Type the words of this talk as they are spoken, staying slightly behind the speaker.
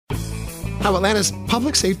How Atlanta's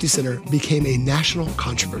Public Safety Center became a national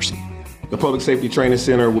controversy. The Public Safety Training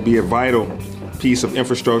Center will be a vital piece of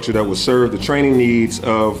infrastructure that will serve the training needs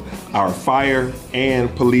of our fire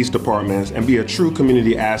and police departments and be a true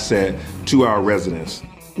community asset to our residents.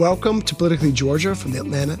 Welcome to Politically Georgia from the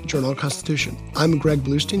Atlanta Journal-Constitution. I'm Greg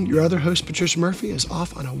Bluestein. Your other host, Patricia Murphy, is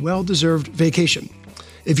off on a well-deserved vacation.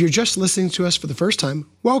 If you're just listening to us for the first time,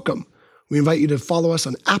 welcome. We invite you to follow us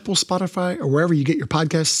on Apple, Spotify, or wherever you get your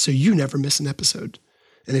podcasts so you never miss an episode.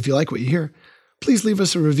 And if you like what you hear, please leave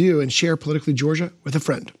us a review and share Politically Georgia with a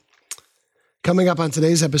friend. Coming up on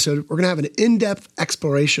today's episode, we're going to have an in-depth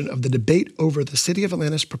exploration of the debate over the City of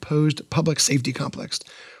Atlanta's proposed public safety complex.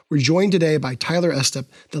 We're joined today by Tyler Estep,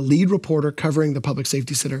 the lead reporter covering the Public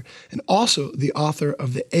Safety Center, and also the author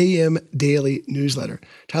of the AM Daily newsletter.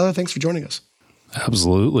 Tyler, thanks for joining us.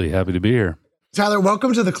 Absolutely. Happy to be here. Tyler,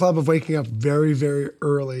 welcome to the club of waking up very, very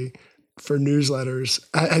early for newsletters.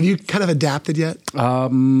 Have you kind of adapted yet?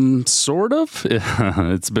 Sort of.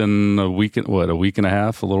 It's been a week and a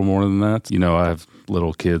half, a little more than that. You know, I have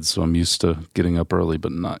little kids, so I'm used to getting up early,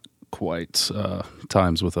 but not quite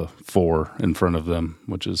times with a 4 in front of them,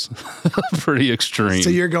 which is pretty extreme. So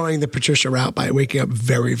you're going the Patricia route by waking up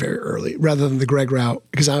very, very early rather than the Greg route,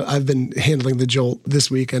 because I've been handling the Jolt this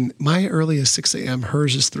week, and my early is 6 a.m.,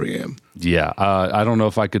 hers is 3 a.m. Yeah, I don't know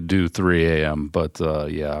if I could do 3 a.m., but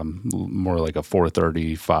yeah, I'm more like a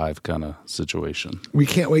 4:35 kind of situation. We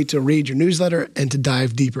can't wait to read your newsletter and to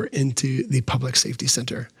dive deeper into the Public Safety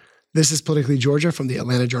Center. This is Politically Georgia from the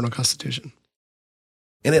Atlanta Journal-Constitution.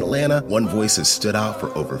 In Atlanta, one voice has stood out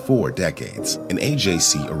for over 4 decades. An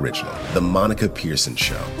AJC original, The Monica Pearson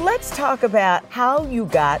Show. Let's talk about how you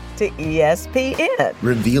got to ESPN.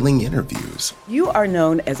 Revealing interviews. You are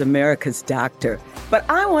known as America's doctor, but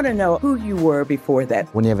I want to know who you were before that.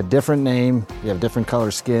 When you have a different name, you have different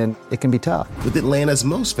color skin, it can be tough. With Atlanta's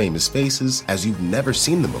most famous faces as you've never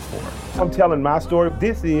seen them before. I'm telling my story.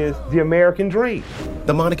 This is the American dream.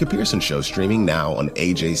 The Monica Pearson Show, streaming now on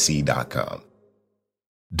AJC.com.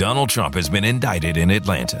 Donald Trump has been indicted in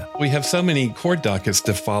Atlanta. We have so many court dockets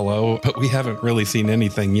to follow, but we haven't really seen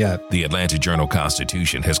anything yet. The Atlanta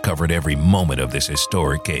Journal-Constitution has covered every moment of this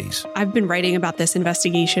historic case. I've been writing about this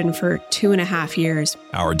investigation for 2.5 years.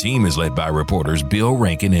 Our team is led by reporters Bill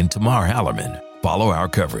Rankin and Tamar Hallerman. Follow our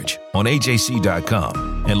coverage on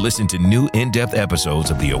AJC.com and listen to new in-depth episodes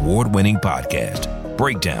of the award-winning podcast,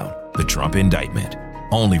 Breakdown, the Trump Indictment,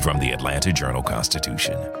 only from the Atlanta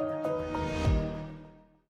Journal-Constitution.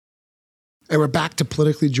 And we're back to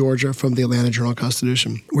Politically Georgia from the Atlanta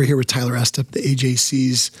Journal-Constitution. We're here with Tyler Estep, the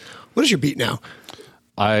AJC's. What is your beat now?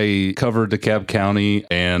 I cover DeKalb County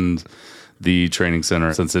and the training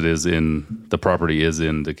center. Since the property is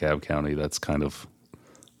in DeKalb County, that's kind of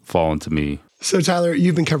fallen to me. So Tyler,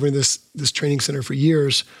 you've been covering this training center for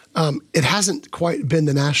years. It hasn't quite been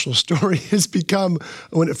the national story it's become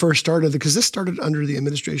when it first started, because this started under the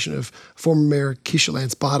administration of former Mayor Keisha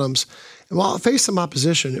Lance Bottoms. And while it faced some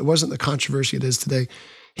opposition, it wasn't the controversy it is today.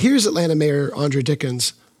 Here's Atlanta Mayor Andre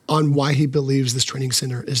Dickens on why he believes this training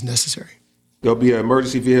center is necessary. There'll be an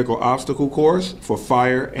emergency vehicle obstacle course for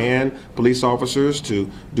fire and police officers to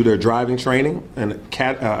do their driving training, and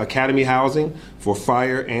academy housing for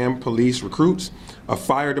fire and police recruits, a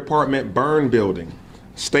fire department burn building,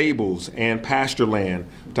 stables and pasture land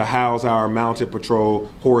to house our mounted patrol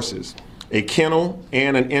horses, a kennel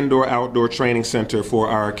and an indoor-outdoor training center for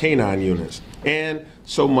our canine units, and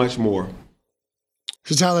so much more.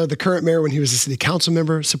 So Tyler, the current mayor, when he was a city council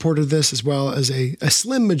member, supported this, as well as a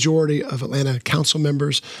slim majority of Atlanta council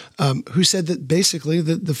members who said that basically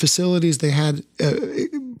the facilities they had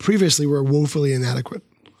previously were woefully inadequate.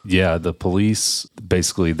 Yeah, the police,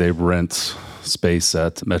 basically they rent space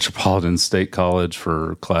at Metropolitan State College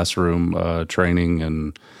for classroom training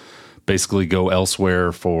and basically go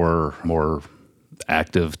elsewhere for more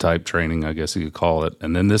active type training, I guess you could call it.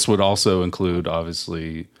 And then this would also include,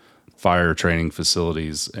 obviously, fire training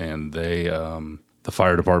facilities, and the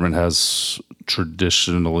fire department has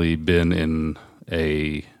traditionally been in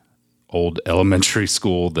a old elementary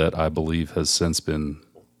school that I believe has since been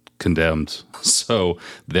condemned. So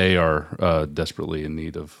they are desperately in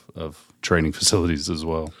need of training facilities as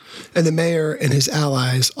well. And the mayor and his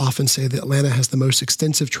allies often say that Atlanta has the most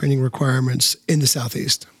extensive training requirements in the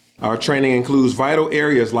Southeast. Our training includes vital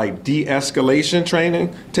areas like de-escalation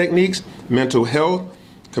training techniques, mental health,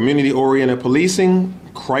 community-oriented policing,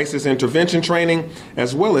 crisis intervention training,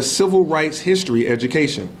 as well as civil rights history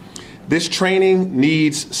education. This training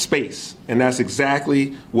needs space, and that's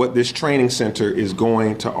exactly what this training center is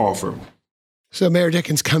going to offer. So Mayor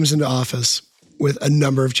Dickens comes into office with a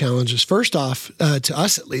number of challenges. First off, to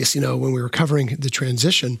us at least, when we were covering the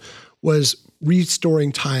transition, was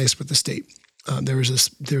restoring ties with the state. There was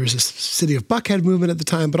this City of Buckhead movement at the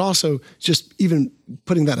time, but also just even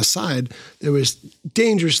putting that aside, there was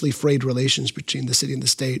dangerously frayed relations between the city and the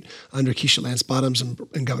state under Keisha Lance Bottoms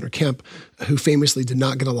and Governor Kemp, who famously did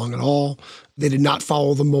not get along at all. They did not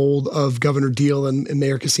follow the mold of Governor Deal and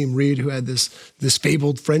Mayor Kasim Reed, who had this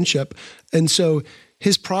fabled friendship. And so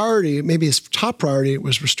his priority, maybe his top priority,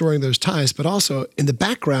 was restoring those ties, but also in the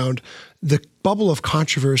background, the bubble of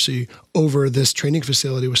controversy over this training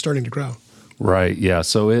facility was starting to grow. Right. Yeah.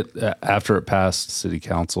 So after it passed City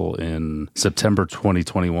Council in September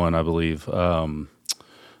 2021, I believe, it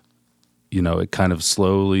kind of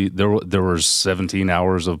slowly there were 17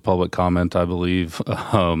 hours of public comment, I believe,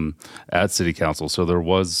 at City Council. So there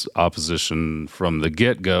was opposition from the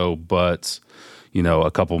get-go, but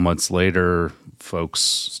a couple months later, folks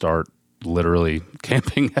start literally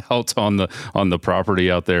camping out on the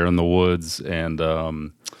property out there in the woods, and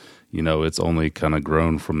it's only kind of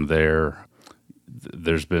grown from there.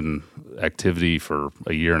 There's been activity for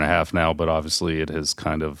a year and a half now, but obviously it has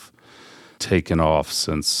kind of taken off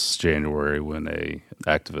since January when a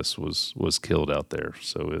activist was killed out there.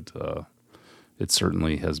 So it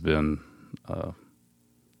certainly has been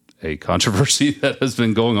a controversy that has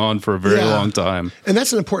been going on for a very long time. And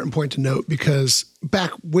that's an important point to note, because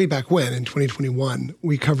way back when, in 2021,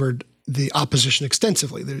 we covered the opposition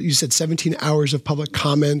extensively. You said 17 hours of public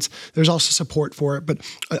comment. There's also support for it, but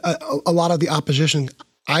a lot of the opposition,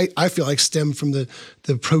 I feel like, stemmed from the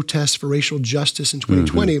protests for racial justice in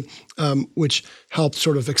 2020, which helped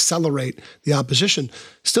sort of accelerate the opposition.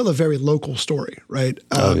 Still a very local story, right?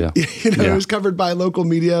 It was covered by local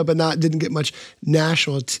media, but didn't get much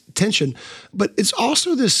national attention. But it's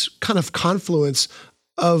also this kind of confluence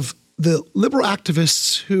of the liberal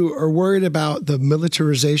activists who are worried about the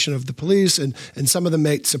militarization of the police, and some of them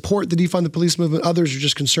may support the defund the police movement. Others are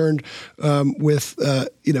just concerned with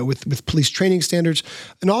police training standards,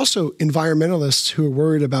 and also environmentalists who are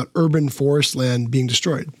worried about urban forest land being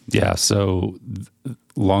destroyed. Yeah. So,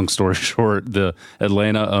 long story short, the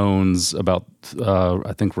Atlanta owns about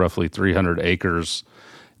I think roughly 300 acres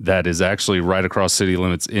that is actually right across city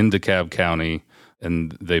limits in DeKalb County.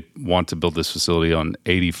 And they want to build this facility on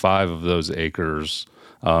 85 of those acres.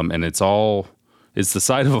 And it's the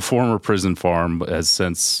site of a former prison farm, but has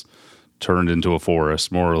since turned into a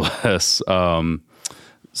forest, more or less.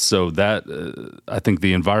 So that, I think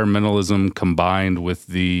the environmentalism combined with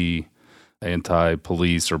the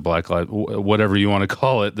anti-police or Black Lives, whatever you want to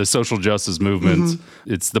call it, the social justice movement,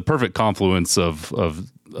 it's the perfect confluence of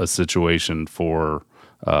a situation for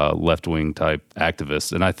left-wing type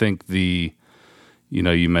activists. And I think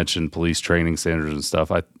you mentioned police training standards and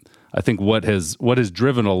stuff. I think what has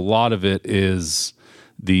driven a lot of it is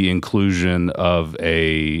the inclusion of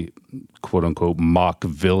a quote unquote mock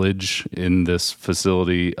village in this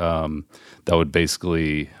facility that would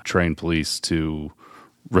basically train police to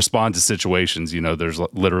respond to situations. There's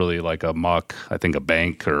literally like a mock, I think, a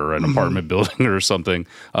bank or an apartment building or something,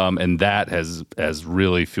 and that has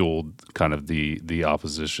really fueled kind of the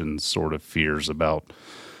opposition's sort of fears about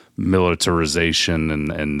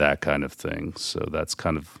militarization and that kind of thing. So that's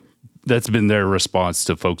been their response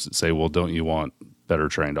to folks that say, well, don't you want better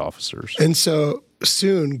trained officers? And so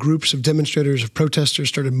soon groups of demonstrators, of protesters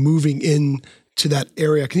started moving in to that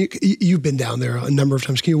area. You've been down there a number of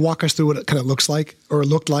times. Can you walk us through what it kind of looks like or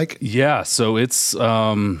looked like? Yeah. So it's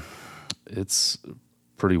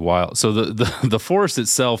pretty wild. So the forest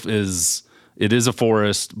itself is a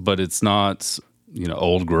forest, but it's not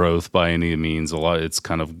old growth by any means. It's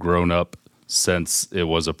kind of grown up since it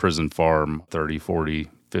was a prison farm 30, 40,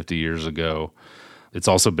 50 years ago. It's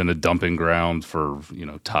also been a dumping ground for,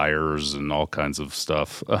 tires and all kinds of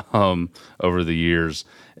stuff over the years.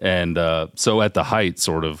 And so at the height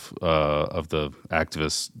sort of the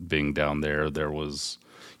activists being down there was,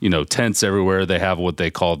 tents everywhere. They have what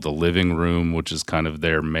they called the living room, which is kind of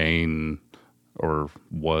their main, or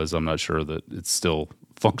was, I'm not sure that it's still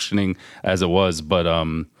functioning as it was, but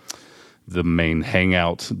the main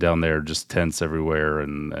hangout down there, just tents everywhere,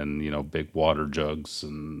 and big water jugs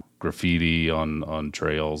and graffiti on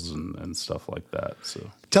trails and stuff like that. So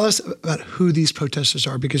tell us about who these protesters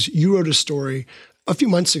are, because you wrote a story a few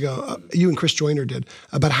months ago, you and Chris Joyner did,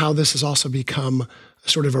 about how this has also become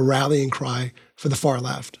sort of a rallying cry for the far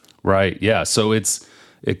left. Right. Yeah. So it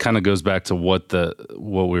kind of goes back to what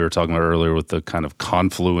we were talking about earlier with the kind of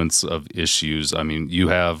confluence of issues. I mean, you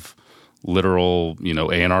have literal,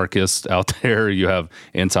 anarchists out there. You have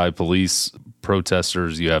anti-police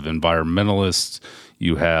protesters. You have environmentalists.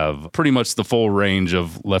 You have pretty much the full range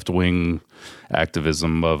of left-wing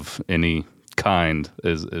activism of any kind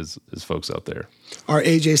is folks out there. Our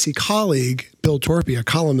AJC colleague, Bill Torpy, a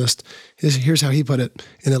columnist, here's how he put it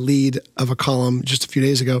in a lead of a column just a few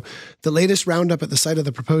days ago. The latest roundup at the site of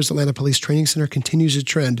the proposed Atlanta Police Training Center continues a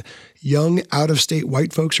trend. Young, out-of-state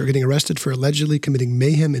white folks are getting arrested for allegedly committing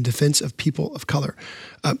mayhem in defense of people of color.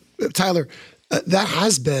 Tyler, that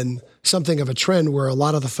has been something of a trend where a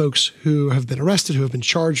lot of the folks who have been arrested, who have been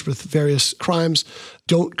charged with various crimes,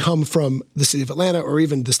 don't come from the city of Atlanta or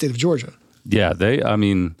even the state of Georgia. Yeah,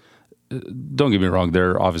 don't get me wrong,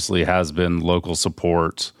 there obviously has been local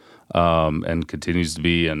support and continues to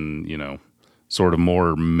be, and, sort of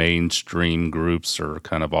more mainstream groups are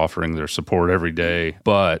kind of offering their support every day.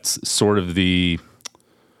 But sort of I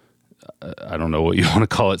don't know what you want to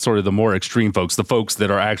call it, sort of the more extreme folks, the folks that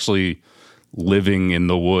are actually living in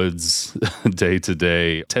the woods day to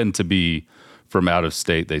day, tend to be from out of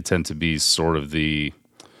state. They tend to be sort of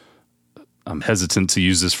I'm hesitant to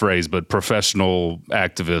use this phrase, but professional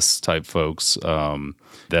activist type folks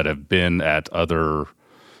that have been at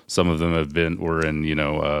some of them were in,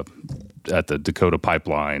 at the Dakota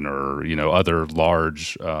Pipeline or, other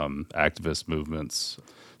large activist movements.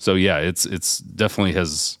 So yeah, it's definitely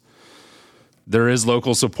there is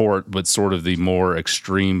local support, but sort of the more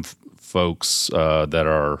extreme folks that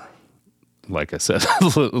are, like I said,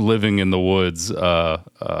 living in the woods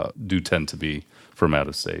do tend to be from out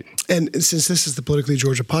of state. And since this is the Politically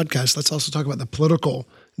Georgia podcast, let's also talk about the political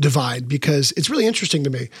divide, because it's really interesting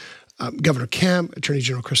to me. Governor Kemp, Attorney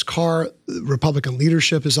General Chris Carr, Republican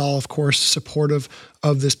leadership is all, of course, supportive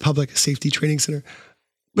of this public safety training center.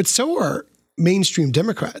 But so are mainstream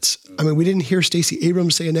Democrats. I mean, we didn't hear Stacey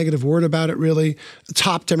Abrams say a negative word about it, really. The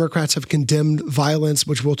top Democrats have condemned violence,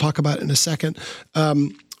 which we'll talk about in a second.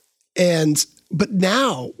 But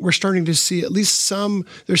now we're starting to see at least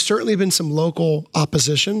there's certainly been some local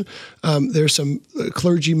opposition. There's some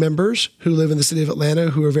clergy members who live in the city of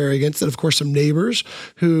Atlanta who are very against it. Of course, some neighbors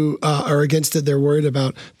who are against it. They're worried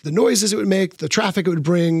about the noises it would make, the traffic it would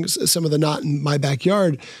bring, some of the not in my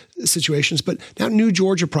backyard situations. But now New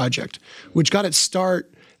Georgia Project, which got its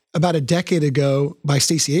start about a decade ago by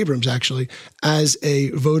Stacey Abrams, actually, as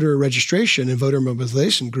a voter registration and voter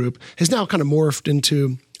mobilization group, has now kind of morphed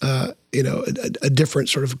into a different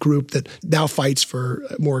sort of group that now fights for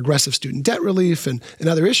more aggressive student debt relief and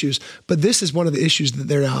other issues. But this is one of the issues that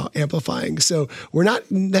they're now amplifying. So we're not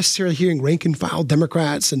necessarily hearing rank and file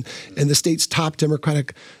Democrats and the state's top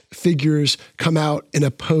Democratic figures come out and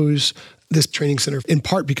oppose this training center, in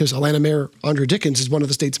part because Atlanta Mayor Andre Dickens is one of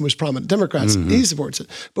the state's most prominent Democrats. Mm-hmm. He supports it.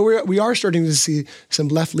 But we are starting to see some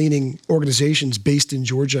left-leaning organizations based in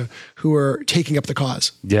Georgia who are taking up the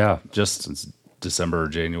cause. Yeah, just since December or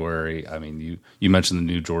January. I mean, you mentioned the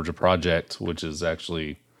New Georgia Project, which is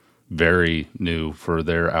actually very new for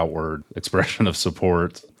their outward expression of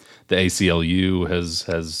support. The ACLU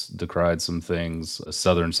has decried some things, a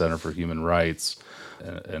Southern Center for Human Rights,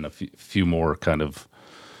 and a few more kind of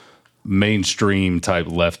mainstream type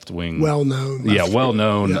left-wing. Well-known.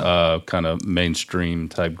 Kind of mainstream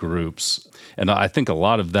type groups. And I think a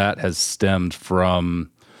lot of that has stemmed from,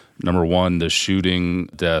 number one, the shooting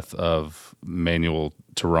death of Manuel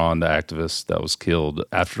Tehran, the activist that was killed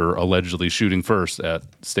after allegedly shooting first at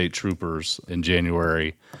state troopers in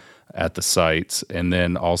January at the site, and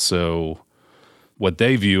then also what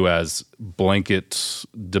they view as blanket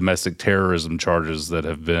domestic terrorism charges that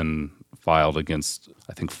have been filed against,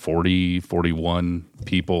 I think, 41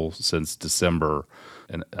 people since December.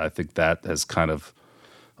 And I think that has kind of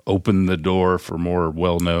opened the door for more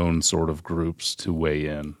well-known sort of groups to weigh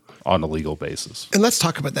in on a legal basis. And let's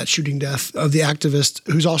talk about that shooting death of the activist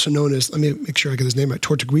who's also known as, let me make sure I get his name right,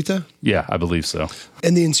 Tortuguita? Yeah, I believe so.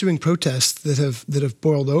 And the ensuing protests that have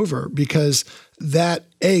boiled over, because that,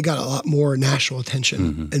 A, got a lot more national attention,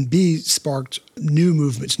 mm-hmm. and B, sparked new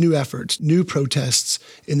movements, new efforts, new protests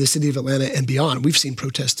in the city of Atlanta and beyond. We've seen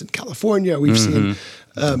protests in California. We've seen,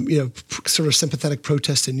 sort of sympathetic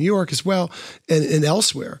protests in New York as well and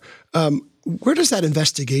elsewhere. Where does that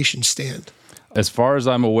investigation stand? As far as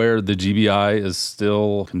I'm aware, the GBI is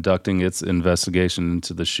still conducting its investigation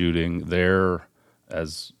into the shooting. There,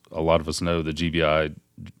 as a lot of us know, the GBI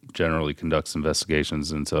generally conducts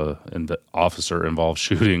investigations into officer-involved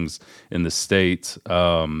shootings in the state.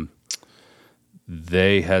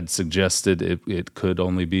 They had suggested it could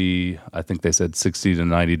only be, I think they said 60 to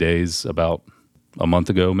 90 days, about a month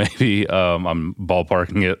ago maybe. I'm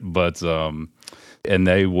ballparking it, but and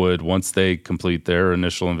they would, once they complete their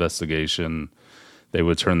initial investigation, they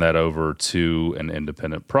would turn that over to an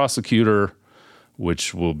independent prosecutor,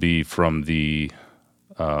 which will be from the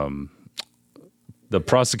the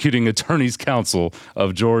Prosecuting Attorney's Council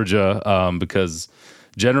of Georgia, because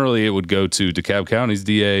generally it would go to DeKalb County's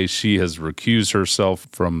DA. She has recused herself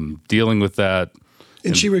from dealing with that.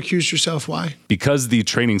 And she recused herself. Why? Because the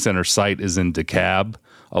training center site is in DeKalb,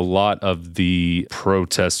 a lot of the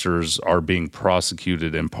protesters are being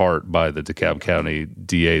prosecuted in part by the DeKalb County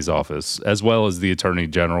DA's office, as well as the Attorney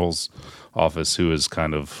General's office, who is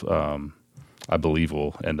kind of, I believe,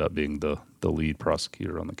 will end up being the lead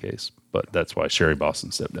prosecutor on the case. But that's why Sherry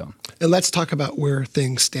Boston stepped down. And let's talk about where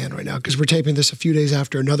things stand right now, because we're taping this a few days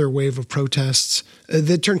after another wave of protests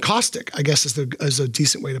that turned caustic, I guess is a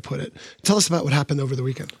decent way to put it. Tell us about what happened over the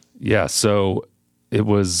weekend. Yeah, so it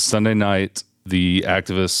was Sunday night. The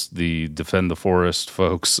activists, the Defend the Forest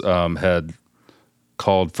folks, had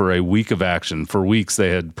called for a week of action. For weeks, they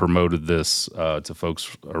had promoted this to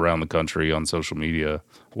folks around the country on social media,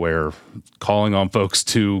 where calling on folks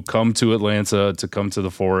to come to Atlanta, to come to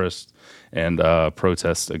the forest, and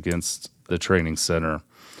protest against the training center.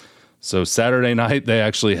 So Saturday night, they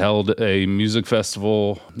actually held a music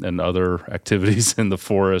festival and other activities in the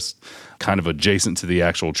forest, kind of adjacent to the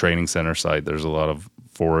actual training center site. There's a lot of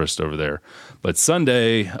forest over there. But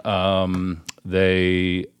Sunday, I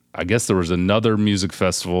guess there was another music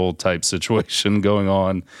festival type situation going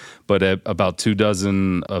on, but about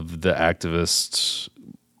 24 of the activists,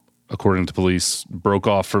 according to police, broke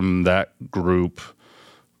off from that group,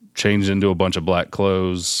 changed into a bunch of black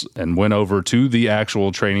clothes, and went over to the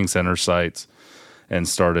actual training center site and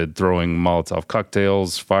started throwing Molotov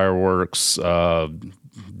cocktails, fireworks,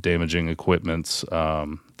 damaging equipment,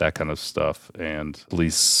 that kind of stuff. And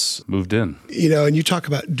police moved in. And you talk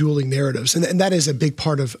about dueling narratives, and that is a big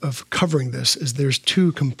part of covering this, is there's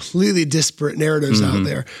two completely disparate narratives out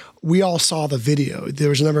there. We all saw the video. There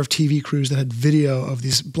was a number of TV crews that had video of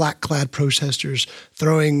these black-clad protesters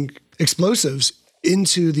throwing explosives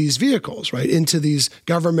into these vehicles, right? Into these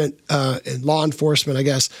government and law enforcement, I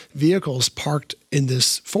guess, vehicles parked in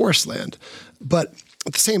this forest land. But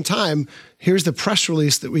at the same time, here's the press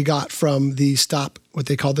release that we got from the what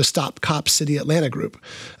they call the Stop Cop City Atlanta group.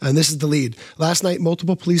 And this is the lead. Last night,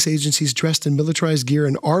 multiple police agencies dressed in militarized gear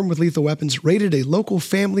and armed with lethal weapons raided a local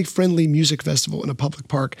family-friendly music festival in a public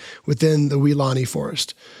park within the Weelaunee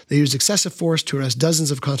Forest. They used excessive force to arrest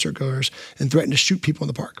dozens of concert goers and threatened to shoot people in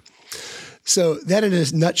the park. So that in a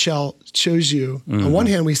nutshell shows you, on one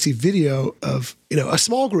hand, we see video of, a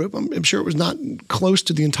small group. I'm sure it was not close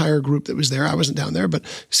to the entire group that was there. I wasn't down there, but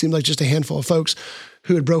it seemed like just a handful of folks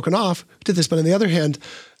who had broken off did this. But on the other hand,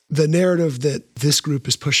 the narrative that this group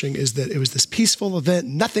is pushing is that it was this peaceful event.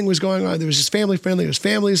 Nothing was going on. There was just family friendly. It was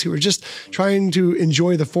families who were just trying to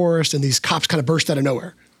enjoy the forest, and these cops kind of burst out of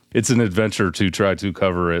nowhere. It's an adventure to try to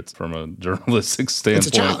cover it from a journalistic standpoint.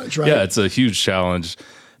 It's a challenge, right? Yeah, it's a huge challenge.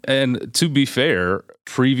 And to be fair,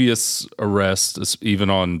 previous arrests, even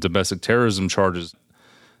on domestic terrorism charges,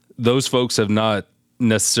 those folks have not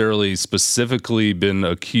necessarily specifically been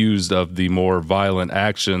accused of the more violent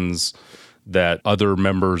actions that other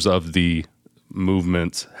members of the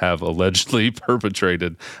movement have allegedly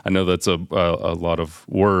perpetrated. I know that's a lot of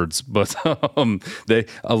words, but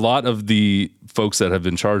a lot of the folks that have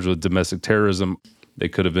been charged with domestic terrorism, they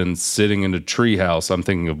could have been sitting in a treehouse. I'm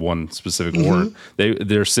thinking of one specific word.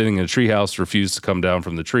 They're sitting in a treehouse, refused to come down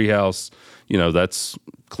from the treehouse. That's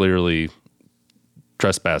clearly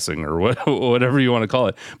trespassing or whatever you want to call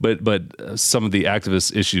it. But some of the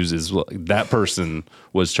activist issues is that person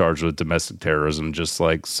was charged with domestic terrorism, just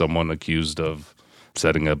like someone accused of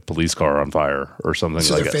setting a police car on fire or something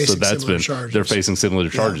like that. So they're facing similar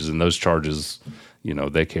charges, and those charges,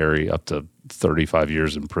 they carry up to 35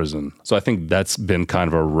 years in prison. So I think that's been kind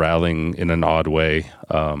of a rallying, in an odd way,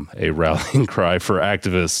 a rallying cry for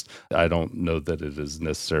activists. I don't know that it is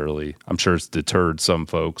necessarily, I'm sure it's deterred some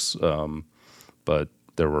folks, but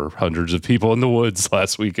there were hundreds of people in the woods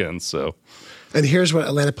last weekend. So, and here's what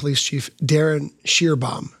Atlanta Police Chief Darren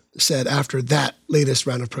Shearbaum said after that latest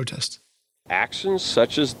round of protests. Actions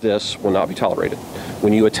such as this will not be tolerated.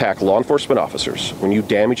 When you attack law enforcement officers, when you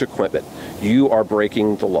damage equipment, you are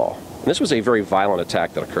breaking the law. And this was a very violent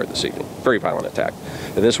attack that occurred this evening, very violent attack.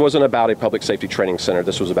 This wasn't about a public safety training center.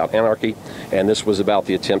 This was about anarchy, and this was about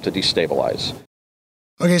the attempt to destabilize.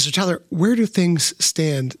 Okay, so Tyler, where do things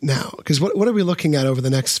stand now? Because what are we looking at over the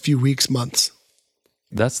next few weeks, months?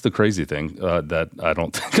 That's the crazy thing that I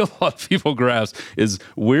don't think a lot of people grasp is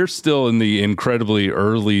we're still in the incredibly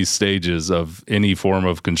early stages of any form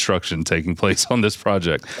of construction taking place on this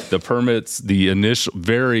project. The permits, the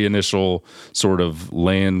very initial sort of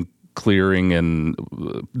land clearing and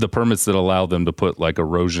the permits that allow them to put like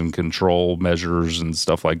erosion control measures and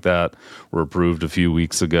stuff like that were approved a few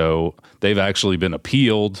weeks ago. They've actually been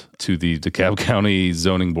appealed to the DeKalb County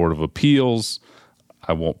Zoning Board of Appeals.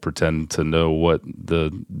 I won't pretend to know what the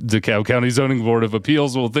DeKalb County Zoning Board of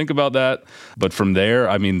Appeals will think about that. But from there,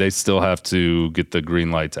 I mean, they still have to get the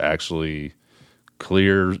green light to actually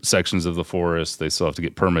clear sections of the forest. They still have to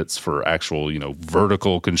get permits for actual,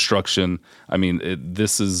 vertical construction. I mean,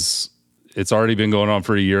 it's already been going on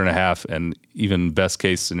for a year and a half, and even best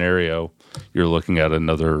case scenario, you're looking at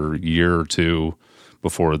another year or two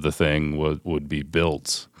before the thing would be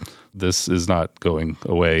built. This is not going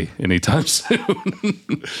away anytime soon.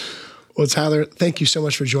 Well, Tyler, thank you so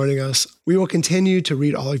much for joining us. We will continue to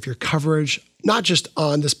read all of your coverage, not just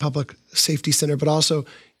on this Public Safety Center, but also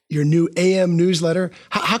your new AM newsletter.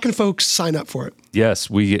 How can folks sign up for it? Yes,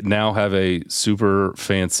 we now have a super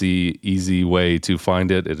fancy, easy way to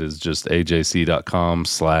find it. It is just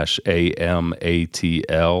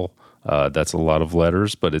ajc.com/AMATL. That's a lot of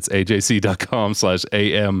letters, but it's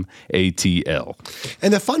ajc.com/AMATL.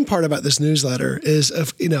 And the fun part about this newsletter is,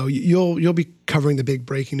 you'll be covering the big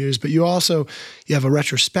breaking news, but you have a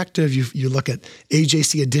retrospective. You look at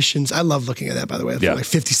AJC editions. I love looking at that, by the way. From like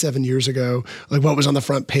 57 years ago, like what was on the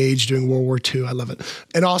front page during World War II. I love it.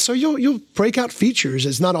 And also, you'll break out features.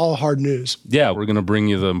 It's not all hard news. Yeah, we're going to bring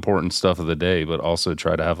you the important stuff of the day, but also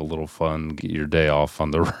try to have a little fun, get your day off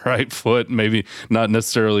on the right foot. Maybe not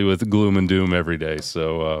necessarily with gloom and doom every day.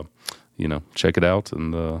 So, check it out,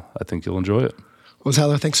 and I think you'll enjoy it. Well,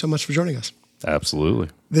 Tyler, thanks so much for joining us. Absolutely.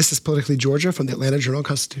 This is Politically Georgia from the Atlanta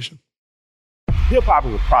Journal-Constitution. Hip-hop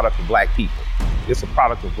is a product of black people. It's a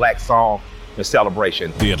product of black song and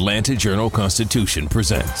celebration. The Atlanta Journal-Constitution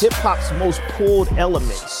presents hip-hop's most pulled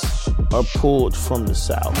elements are pulled from the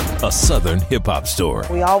South. A Southern hip-hop story.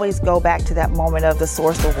 We always go back to that moment of the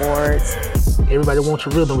Source Awards. Everybody wants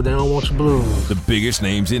your rhythm, but they don't want your blues. The biggest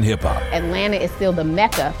names in hip-hop. Atlanta is still the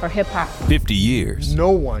mecca for hip-hop. 50 years.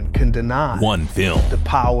 No one can deny one film. The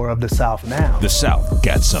power of the South now. The South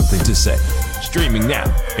got something to say. Streaming now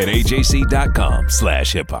at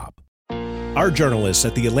ajc.com/hiphop. Our journalists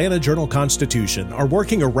at the Atlanta Journal-Constitution are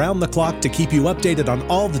working around the clock to keep you updated on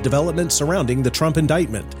all the developments surrounding the Trump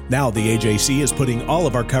indictment. Now the AJC is putting all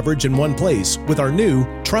of our coverage in one place with our new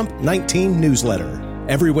Trump 19 newsletter.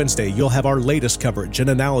 Every Wednesday, you'll have our latest coverage and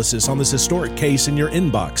analysis on this historic case in your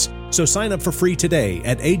inbox. So sign up for free today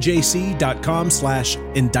at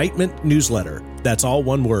ajc.com/indictment newsletter. That's all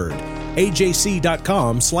one word.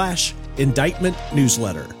 ajc.com/indictment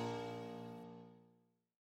newsletter.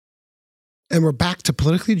 And we're back to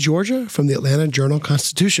Politically Georgia from the Atlanta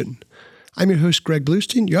Journal-Constitution. I'm your host, Greg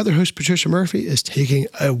Bluestein. Your other host, Patricia Murphy, is taking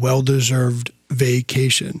a well-deserved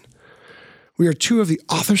vacation. We are two of the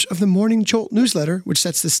authors of the Morning Jolt newsletter, which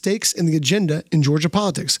sets the stakes and the agenda in Georgia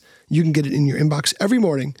politics. You can get it in your inbox every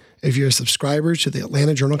morning if you're a subscriber to the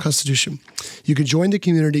Atlanta Journal-Constitution. You can join the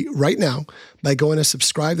community right now by going to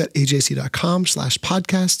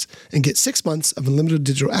subscribe.ajc.com/podcasts and get 6 months of unlimited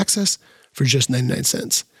digital access for just 99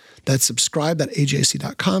 cents. That's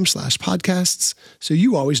subscribe.ajc.com/podcasts so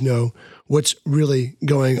you always know what's really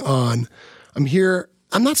going on. I'm here.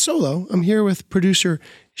 I'm not solo. I'm here with producer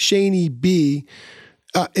Shani B.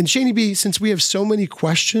 And Shani B, since we have so many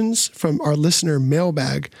questions from our listener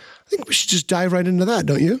mailbag, I think we should just dive right into that,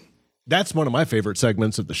 don't you? That's one of my favorite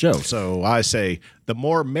segments of the show. So I say the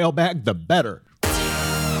more mailbag, the better.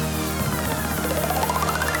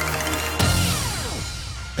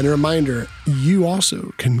 And a reminder, you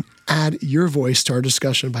also can add your voice to our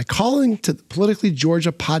discussion by calling to the Politically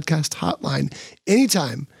Georgia podcast hotline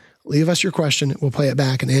anytime. Leave us your question. We'll play it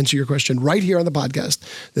back and answer your question right here on the podcast.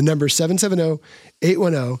 The number is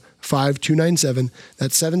 770-810-5297.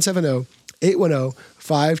 That's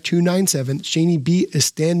 770-810-5297. Shani B is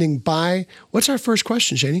standing by. What's our first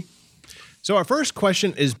question, Shani? So our first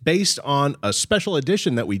question is based on a special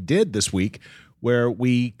edition that we did this week where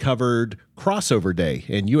we covered Crossover Day,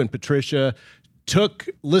 and you and Patricia took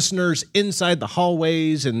listeners inside the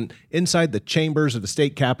hallways and inside the chambers of the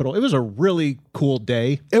state capitol. It was a really cool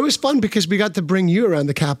day. It was fun because we got to bring you around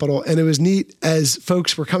the Capitol, and it was neat as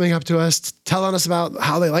folks were coming up to us, telling us about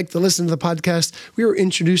how they like to listen to the podcast. We were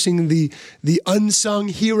introducing the unsung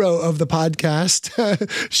hero of the podcast,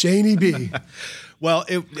 Shani B. Well,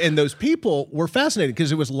 and those people were fascinating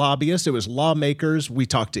because it was lobbyists, it was lawmakers, we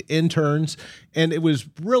talked to interns, and it was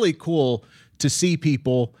really cool to see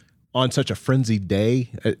people on such a frenzied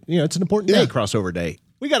day. It's an important day, Crossover Day.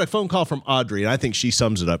 We got a phone call from Audrey, and I think she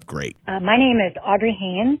sums it up great. My name is Audrey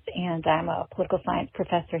Haynes, and I'm a political science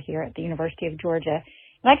professor here at the University of Georgia.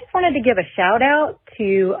 And I just wanted to give a shout out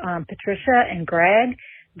to Patricia and Greg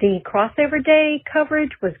The crossover day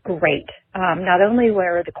coverage was great. Not only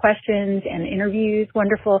were the questions and interviews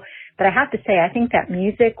wonderful, but I have to say, I think that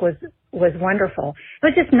music was wonderful. It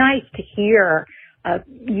was just nice to hear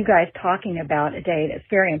you guys talking about a day that's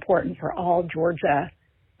very important for all Georgia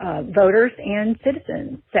voters and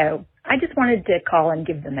citizens. So I just wanted to call and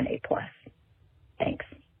give them an A+. Thanks.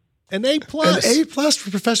 An A+. An A+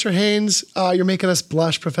 for Professor Haynes. You're making us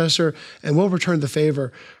blush, Professor, and we'll return the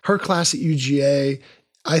favor. Her class at UGA,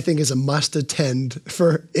 I think, is a must attend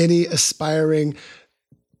for any aspiring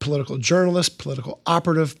political journalist, political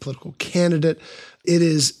operative, political candidate. It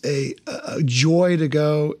is a joy to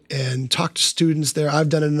go and talk to students there. I've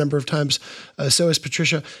done it a number of times. So has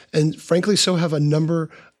Patricia. And frankly, so have a number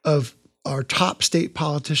of our top state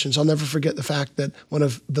politicians. I'll never forget the fact that one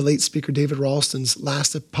of the late Speaker David Ralston's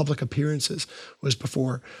last public appearances was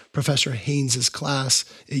before Professor Haynes's class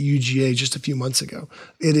at UGA just a few months ago.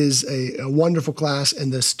 It is a wonderful class,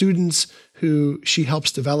 and the students who she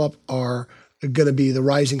helps develop are going to be the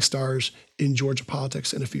rising stars in Georgia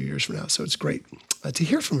politics in a few years from now. So it's great to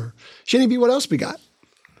hear from her. Shani B, what else we got?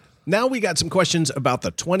 Now we got some questions about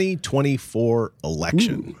the 2024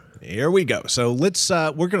 election. Ooh. Here we go. So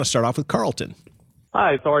we're going to start off with Carlton.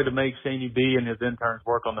 Hi, sorry to make Shani B and his interns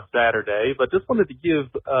work on a Saturday, but just wanted to give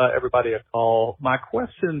everybody a call. My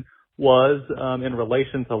question was in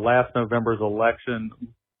relation to last November's election,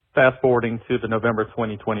 fast forwarding to the November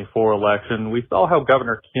 2024 election. We saw how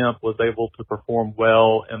Governor Kemp was able to perform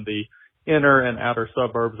well in the inner and outer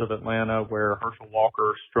suburbs of Atlanta where Herschel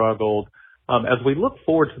Walker struggled. As we look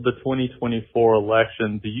forward to the 2024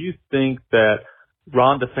 election, do you think that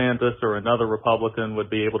Ron DeSantis or another Republican would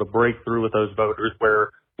be able to break through with those voters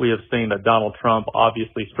where we have seen that Donald Trump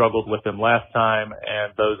obviously struggled with them last time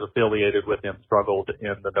and those affiliated with him struggled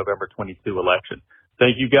in the November 22 election?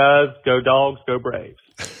 Thank you, guys. Go Dogs, go Braves.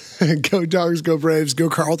 Go Dogs, go Braves, go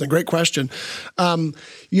Carlton. Great question.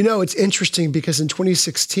 It's interesting because in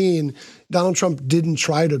 2016, Donald Trump didn't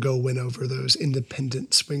try to go win over those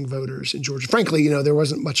independent swing voters in Georgia. Frankly, there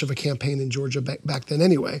wasn't much of a campaign in Georgia back then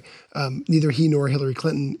anyway. Neither he nor Hillary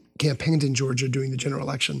Clinton campaigned in Georgia during the general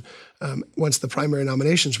election once the primary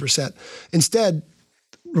nominations were set. Instead,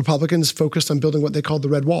 Republicans focused on building what they called the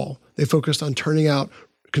red wall. They focused on turning out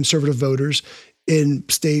conservative voters in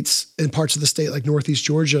parts of the state like Northeast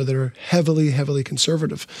Georgia that are heavily, heavily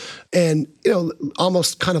conservative, and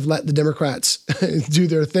almost kind of let the Democrats do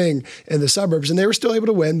their thing in the suburbs. And they were still able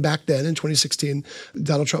to win back then. In 2016,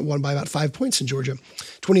 Donald Trump won by about 5 points in Georgia.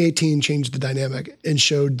 2018 changed the dynamic and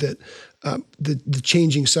showed that the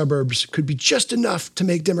changing suburbs could be just enough to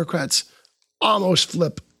make Democrats almost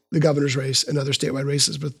flip the governor's race and other statewide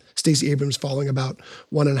races, with Stacey Abrams falling about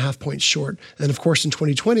 1.5 points short. And of course, in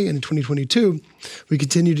 2020 and in 2022, we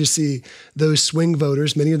continue to see those swing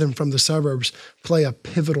voters, many of them from the suburbs, play a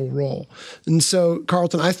pivotal role. And so,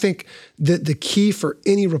 Carlton, I think that the key for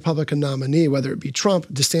any Republican nominee, whether it be Trump,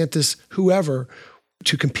 DeSantis, whoever,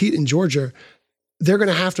 to compete in Georgia, they're going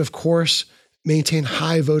to have to, of course, maintain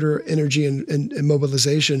high voter energy and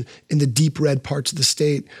mobilization in the deep red parts of the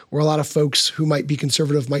state, where a lot of folks who might be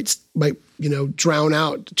conservative might tune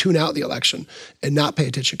out the election and not pay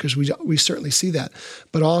attention, because we certainly see that.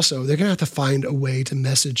 But also, they're going to have to find a way to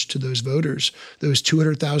message to those voters, those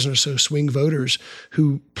 200,000 or so swing voters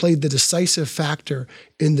who played the decisive factor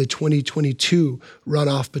in the 2022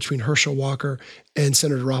 runoff between Herschel Walker and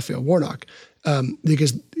Senator Raphael Warnock.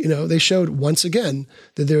 Because, they showed once again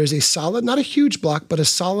that there is a solid, not a huge block, but a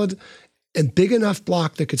solid and big enough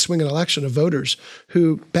block that could swing an election of voters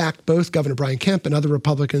who backed both Governor Brian Kemp and other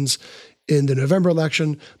Republicans in the November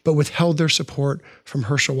election, but withheld their support from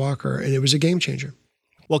Herschel Walker. And it was a game changer.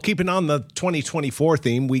 Well, keeping on the 2024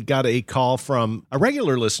 theme, we got a call from a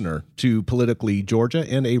regular listener to Politically Georgia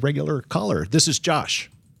and a regular caller. This is Josh.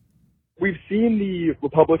 We've seen the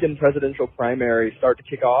Republican presidential primary start to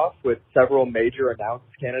kick off with several major announced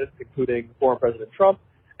candidates, including former President Trump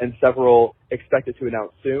and several expected to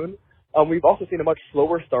announce soon. We've also seen a much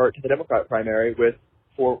slower start to the Democrat primary with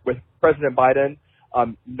President Biden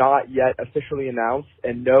not yet officially announced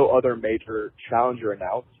and no other major challenger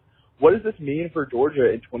announced. What does this mean for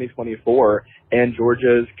Georgia in 2024 and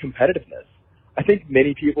Georgia's competitiveness? I think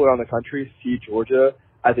many people around the country see Georgia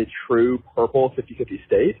as a true purple 50-50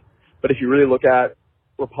 state. But if you really look at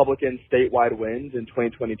Republican statewide wins in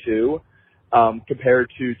 2022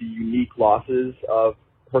 compared to the unique losses of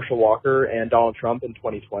Herschel Walker and Donald Trump in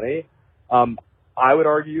 2020, I would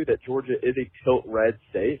argue that Georgia is a tilt-red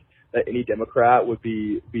state, that any Democrat would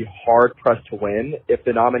be hard-pressed to win if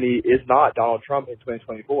the nominee is not Donald Trump in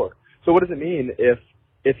 2024. So what does it mean if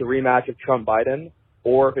it's a rematch of Trump-Biden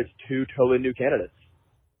or if it's two totally new candidates?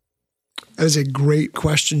 That is a great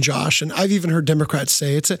question, Josh. And I've even heard Democrats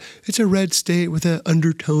say it's a red state with an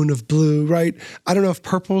undertone of blue, right? I don't know if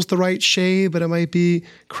purple's the right shade, but it might be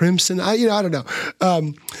crimson. I don't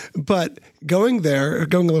know. But going a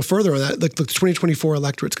little further on that, the 2024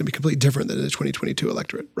 electorate's going to be completely different than the 2022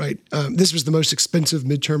 electorate, right? This was the most expensive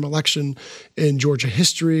midterm election in Georgia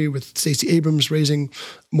history, with Stacey Abrams raising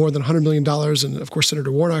more than $100 million, and of course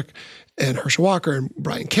Senator Warnock and Herschel Walker and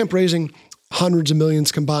Brian Kemp raising hundreds of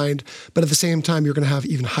millions combined. But at the same time, you're going to have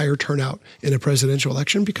even higher turnout in a presidential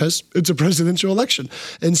election because it's a presidential election.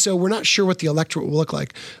 And so we're not sure what the electorate will look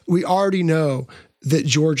like. We already know that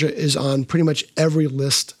Georgia is on pretty much every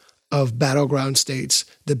list of battleground states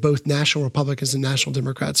that both national Republicans and national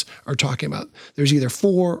Democrats are talking about. There's either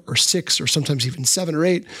 4 or 6 or sometimes even 7 or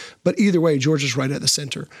 8, but either way, Georgia's right at the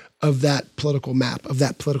center of that political map, of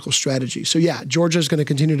that political strategy. So yeah, Georgia is going to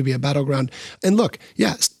continue to be a battleground. And look,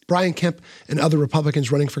 yes, Brian Kemp and other Republicans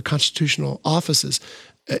running for constitutional offices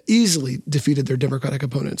easily defeated their Democratic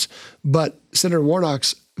opponents. But Senator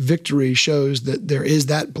Warnock's victory shows that there is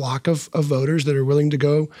that block of voters that are willing to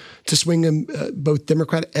go to swing in both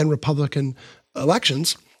Democrat and Republican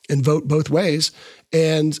elections and vote both ways.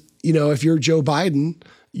 And, if you're Joe Biden,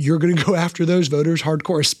 you're going to go after those voters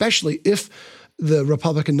hardcore, especially if the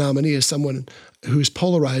Republican nominee is someone who's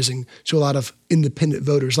polarizing to a lot of independent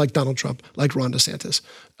voters like Donald Trump, like Ron DeSantis.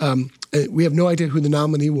 We have no idea who the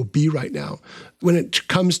nominee will be right now. When it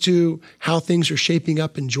comes to how things are shaping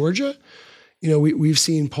up in Georgia, we've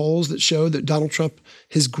seen polls that show that Donald Trump,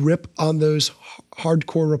 his grip on those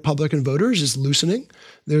hardcore Republican voters is loosening.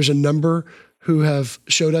 There's a number who have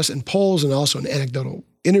showed us in polls and also in anecdotal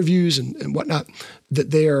interviews and whatnot that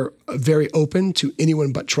they are very open to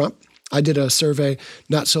anyone but Trump. I did a survey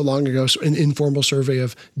not so long ago, an informal survey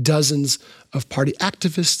of dozens of party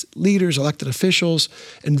activists, leaders, elected officials,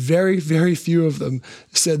 and very, very few of them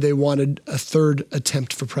said they wanted a third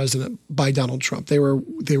attempt for president by Donald Trump. They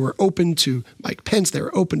were open to Mike Pence. They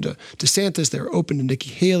were open to DeSantis. They were open to Nikki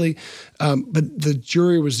Haley. But the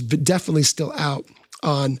jury was definitely still out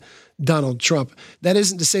on Donald Trump. That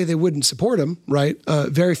isn't to say they wouldn't support him, right?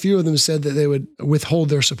 Very few of them said that they would withhold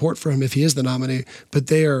their support for him if he is the nominee, but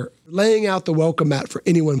they are laying out the welcome mat for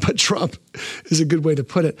anyone but Trump is a good way to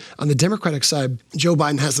put it. On the Democratic side, Joe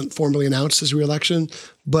Biden hasn't formally announced his reelection,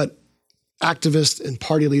 but activists and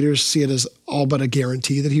party leaders see it as all but a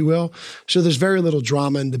guarantee that he will. So there's very little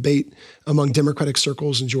drama and debate among Democratic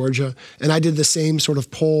circles in Georgia. And I did the same sort of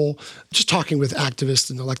poll, just talking with activists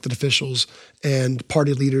and elected officials and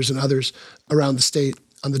party leaders and others around the state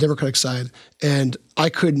on the Democratic side. And I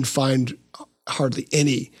couldn't find hardly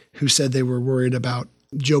any who said they were worried about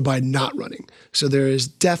Joe Biden not running. So there is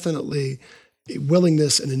definitely a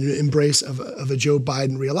willingness and an embrace of a Joe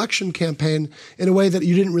Biden reelection campaign in a way that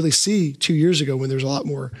you didn't really see 2 years ago when there's a lot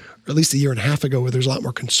more, or at least a year and a half ago, where there's a lot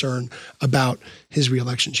more concern about his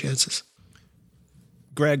reelection chances.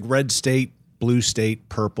 Greg, red state, blue state,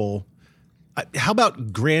 purple. How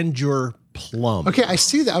about grandeur plum? Okay, I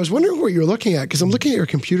see that. I was wondering what you were looking at because I'm looking at your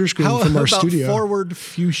computer screen from our studio. How about forward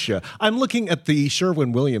fuchsia? I'm looking at the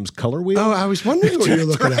Sherwin-Williams color wheel. Oh, I was wondering what you were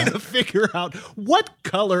looking at. Trying to figure out what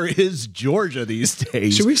color is Georgia these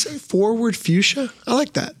days. Should we say forward fuchsia? I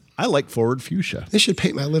like that. I like forward fuchsia. They should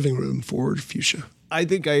paint my living room forward fuchsia. I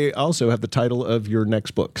think I also have the title of your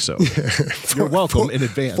next book, so you're welcome in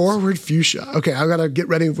advance. Forward fuchsia. Okay, I've got to get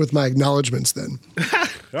ready with my acknowledgments then.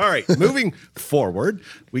 All right, moving forward,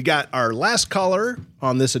 we got our last caller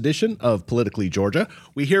on this edition of Politically Georgia.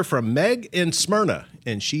 We hear from Meg in Smyrna,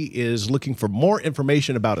 and she is looking for more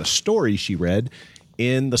information about a story she read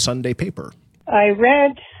in the Sunday paper. I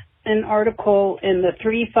read an article in the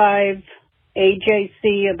 3-5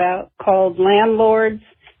 AJC called Landlords.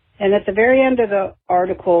 And at the very end of the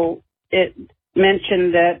article, it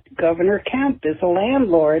mentioned that Governor Kemp is a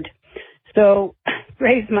landlord. So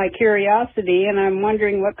raised my curiosity, and I'm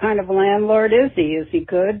wondering what kind of a landlord is he? Is he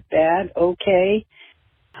good, bad, okay?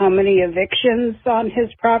 How many evictions on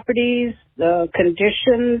his properties? The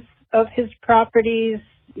conditions of his properties?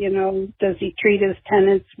 Does he treat his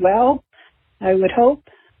tenants well? I would hope.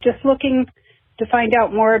 Just looking to find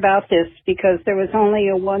out more about this because there was only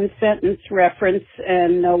a one-sentence reference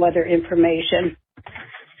and no other information.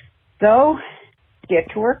 So, get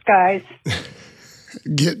to work, guys.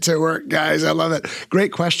 Get to work, guys. I love it.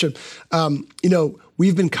 Great question.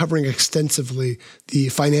 We've been covering extensively the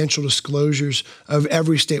financial disclosures of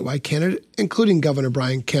every statewide candidate, including Governor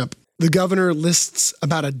Brian Kemp. The governor lists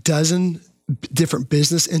about a dozen different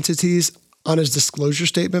business entities on his disclosure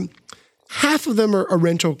statement. Half of them are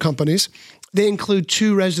rental companies. They include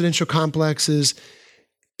 2 residential complexes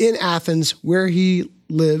in Athens, where he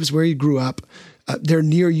lives, where he grew up. they're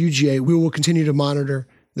near UGA. We will continue to monitor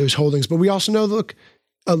those holdings. But we also know, look,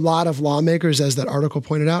 a lot of lawmakers, as that article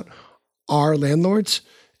pointed out, are landlords.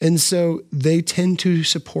 And so they tend to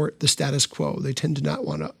support the status quo. They tend to not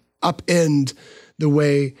want to upend the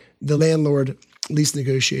way the landlord lease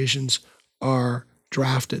negotiations are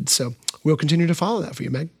drafted. So we'll continue to follow that for you,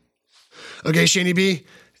 Meg. Okay, Shani B,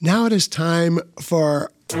 now it is time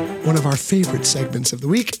for one of our favorite segments of the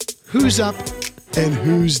week, Who's Up and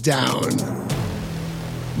Who's Down.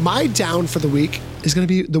 My down for the week is going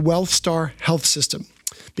to be the WellStar Health System.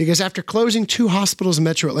 Because after closing 2 hospitals in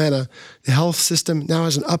Metro Atlanta, the health system now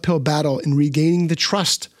has an uphill battle in regaining the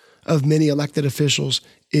trust of many elected officials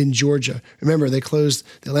in Georgia. Remember, they closed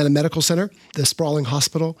the Atlanta Medical Center, the sprawling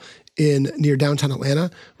hospital near downtown Atlanta,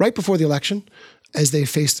 right before the election, as they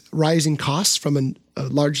faced rising costs from a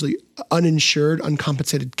largely uninsured,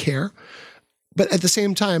 uncompensated care. But at the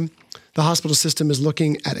same time, the hospital system is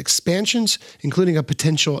looking at expansions, including a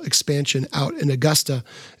potential expansion out in Augusta,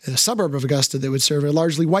 a suburb of Augusta that would serve a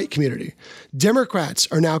largely white community. Democrats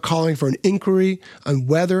are now calling for an inquiry on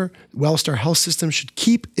whether WellStar Health System should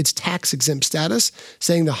keep its tax-exempt status,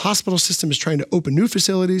 saying the hospital system is trying to open new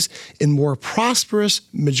facilities in more prosperous,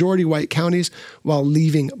 majority white counties while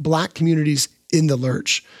leaving black communities in the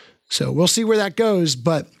lurch. So we'll see where that goes,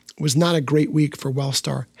 but it was not a great week for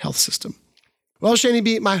WellStar Health System. Well, Shani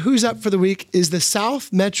B, my Who's Up for the week is the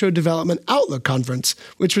South Metro Development Outlook Conference,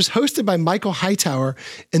 which was hosted by Michael Hightower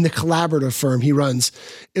and the collaborative firm he runs.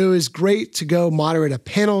 It was great to go moderate a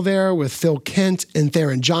panel there with Phil Kent and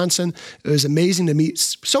Theron Johnson. It was amazing to meet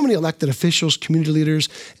so many elected officials, community leaders,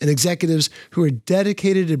 and executives who are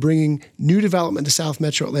dedicated to bringing new development to South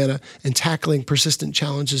Metro Atlanta and tackling persistent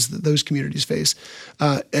challenges that those communities face.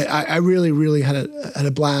 I really had a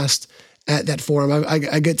blast at that forum.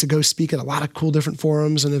 I get to go speak at a lot of cool different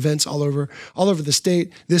forums and events all over the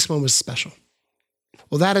state. This one was special.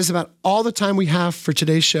 Well, that is about all the time we have for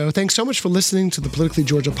today's show. Thanks so much for listening to the Politically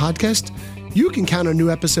Georgia podcast. You can count on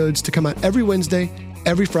new episodes to come out every Wednesday,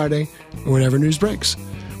 every Friday, or whenever news breaks.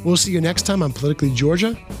 We'll see you next time on Politically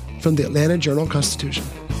Georgia from the Atlanta Journal-Constitution.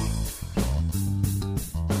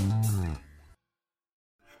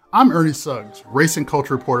 I'm Ernie Suggs, race and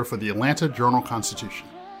culture reporter for the Atlanta Journal-Constitution.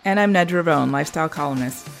 And I'm Nedra Ravone, lifestyle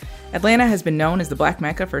columnist. Atlanta has been known as the Black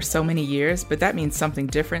Mecca for so many years, but that means something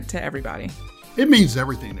different to everybody. It means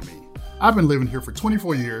everything to me. I've been living here for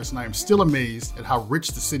 24 years, and I am still amazed at how rich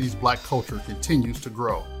the city's Black culture continues to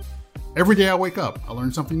grow. Every day I wake up, I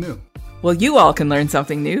learn something new. Well, you all can learn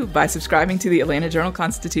something new by subscribing to the Atlanta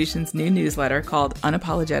Journal-Constitution's new newsletter called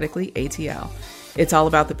Unapologetically ATL. It's all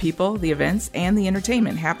about the people, the events, and the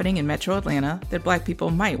entertainment happening in Metro Atlanta that Black people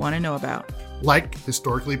might want to know about. Like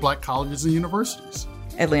historically Black colleges and universities,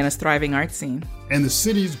 Atlanta's thriving art scene, and the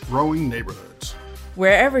city's growing neighborhoods.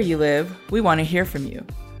 Wherever you live, we want to hear from you.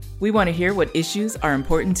 We want to hear what issues are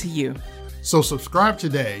important to you. So subscribe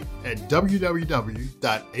today at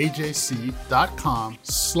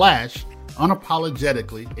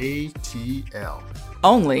www.ajc.com/unapologeticallyATL.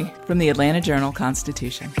 Only from the Atlanta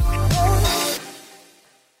Journal-Constitution.